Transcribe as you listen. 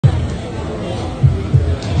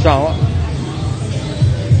Ciao.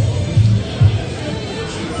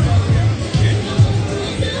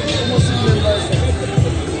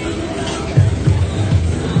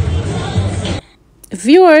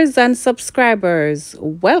 Viewers and subscribers,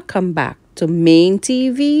 welcome back to Main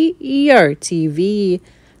TV, your TV.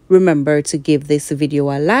 Remember to give this video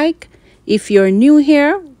a like. If you're new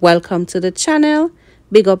here, welcome to the channel.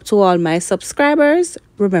 Big up to all my subscribers.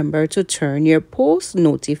 Remember to turn your post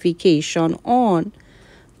notification on.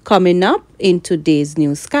 Coming up in today's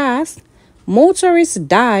newscast, motorist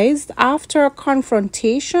dies after a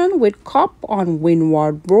confrontation with cop on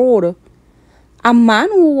Windward Road. A man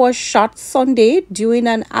who was shot Sunday during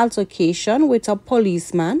an altercation with a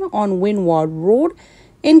policeman on Windward Road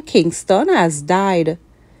in Kingston has died.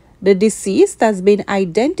 The deceased has been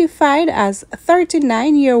identified as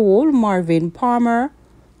 39-year-old Marvin Palmer,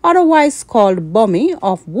 otherwise called Bummy,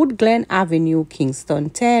 of Woodglen Avenue, Kingston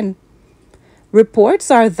 10. Reports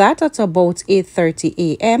are that at about 8:30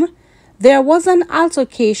 a.m., there was an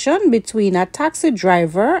altercation between a taxi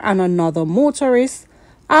driver and another motorist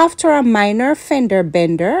after a minor fender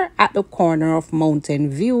bender at the corner of Mountain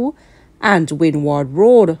View and Windward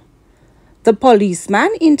Road. The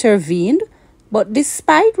policeman intervened, but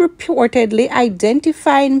despite reportedly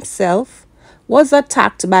identifying himself, was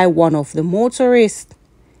attacked by one of the motorists.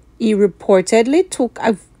 He reportedly took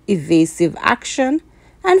evasive action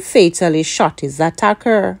and fatally shot his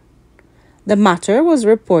attacker. The matter was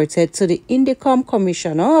reported to the Indicom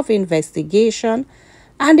Commissioner of Investigation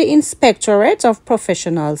and the Inspectorate of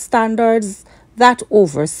Professional Standards that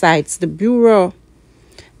oversights the Bureau.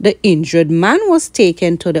 The injured man was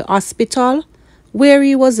taken to the hospital, where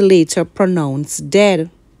he was later pronounced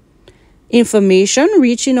dead. Information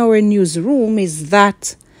reaching our newsroom is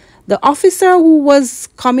that the officer who was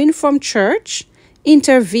coming from church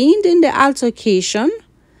intervened in the altercation,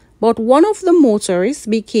 but one of the motorists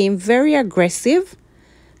became very aggressive,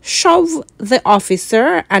 shoved the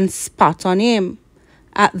officer and spat on him.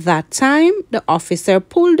 At that time, the officer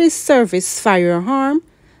pulled his service firearm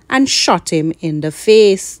and shot him in the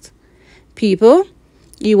face. People,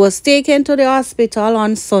 he was taken to the hospital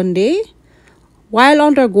on Sunday. While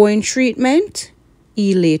undergoing treatment,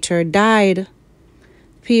 he later died.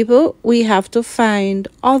 People, we have to find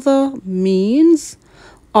other means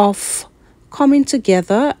of coming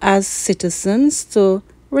together as citizens to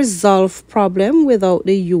resolve problems without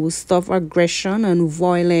the use of aggression and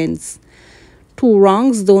violence. Two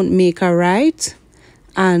wrongs don't make a right,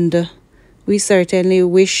 and we certainly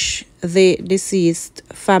wish the deceased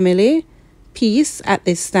family peace at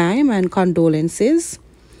this time and condolences.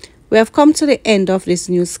 We have come to the end of this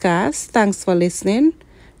newscast. Thanks for listening.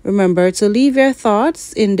 Remember to leave your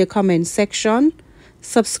thoughts in the comment section.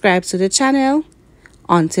 Subscribe to the channel.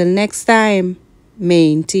 Until next time,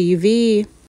 Main TV.